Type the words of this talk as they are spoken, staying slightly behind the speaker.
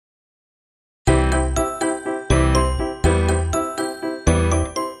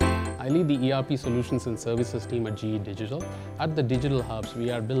lead the ERP Solutions and Services team at GE Digital. At the Digital Hubs, we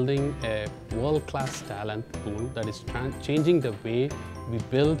are building a world-class talent pool that is changing the way we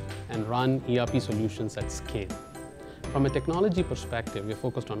build and run ERP solutions at scale. From a technology perspective, we're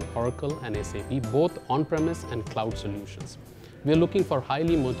focused on Oracle and SAP, both on-premise and cloud solutions. We're looking for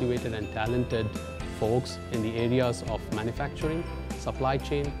highly motivated and talented folks in the areas of manufacturing, supply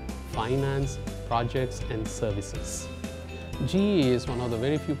chain, finance, projects, and services. GE is one of the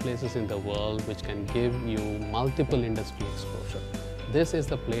very few places in the world which can give you multiple industry exposure. This is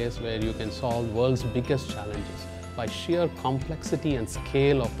the place where you can solve world's biggest challenges by sheer complexity and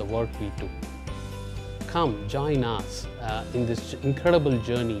scale of the work we do. Come join us in this incredible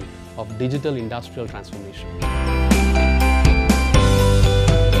journey of digital industrial transformation.